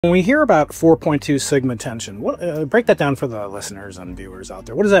When we hear about 4.2 sigma tension, break that down for the listeners and viewers out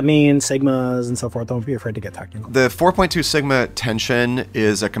there. What does that mean? Sigmas and so forth. Don't be afraid to get technical. The 4.2 sigma tension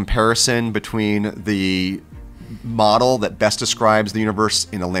is a comparison between the model that best describes the universe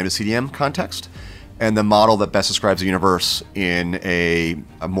in a lambda CDM context and the model that best describes the universe in a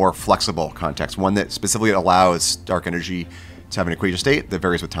more flexible context, one that specifically allows dark energy to have an equation state that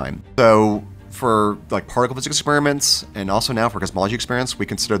varies with time. So for like particle physics experiments and also now for cosmology experiments, we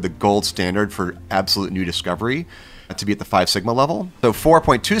consider the gold standard for absolute new discovery to be at the 5 sigma level. So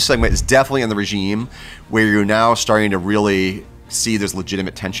 4.2 sigma is definitely in the regime where you're now starting to really see there's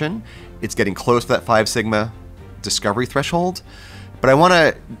legitimate tension. It's getting close to that 5 sigma discovery threshold. But I want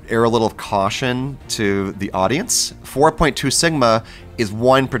to air a little caution to the audience. 4.2 sigma is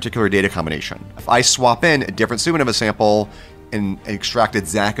one particular data combination. If I swap in a different supernova sample and extract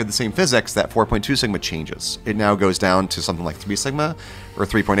exactly the same physics, that 4.2 sigma changes. It now goes down to something like 3 sigma or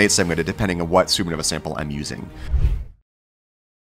 3.8 sigma, depending on what supernova sample I'm using.